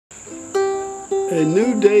a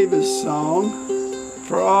new Davis song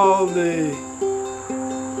for all the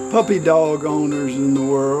puppy dog owners in the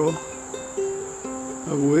world,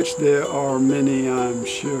 of which there are many, I'm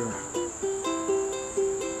sure.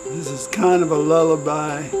 This is kind of a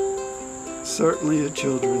lullaby, certainly a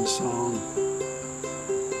children's song.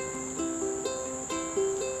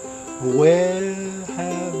 Where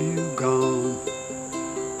have you gone?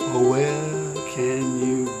 Or where can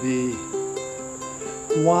you be?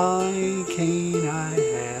 Why can't I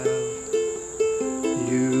have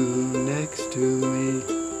you next to me?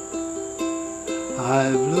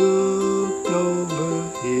 I've looked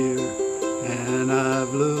over here and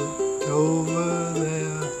I've looked over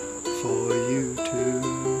there for you too.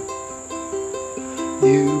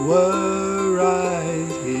 You were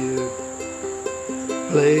right here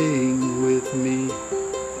playing with me.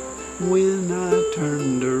 When I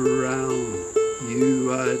turned around,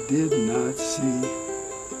 you I did not see.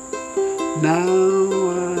 Now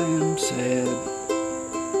I am sad,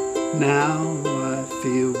 now I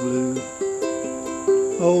feel blue.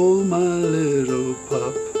 Oh, my little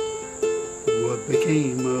pup, what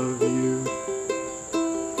became of you?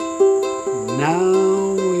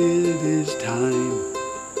 Now it is time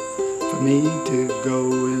for me to go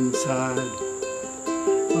inside.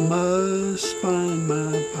 I must find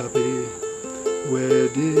my puppy, where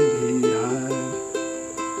did he hide?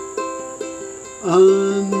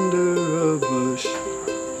 Under a bush,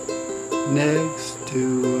 next to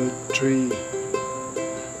a tree,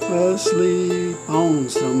 asleep on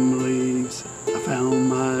some leaves, I found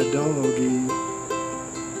my doggie.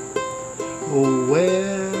 Oh,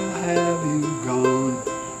 where have you gone?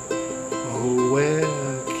 Oh, where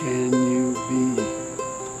can you be?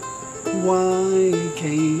 Why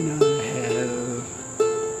can't I have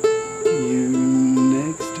you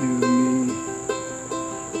next to me?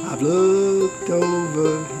 I've looked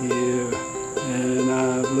over here and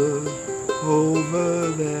I've looked over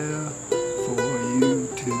there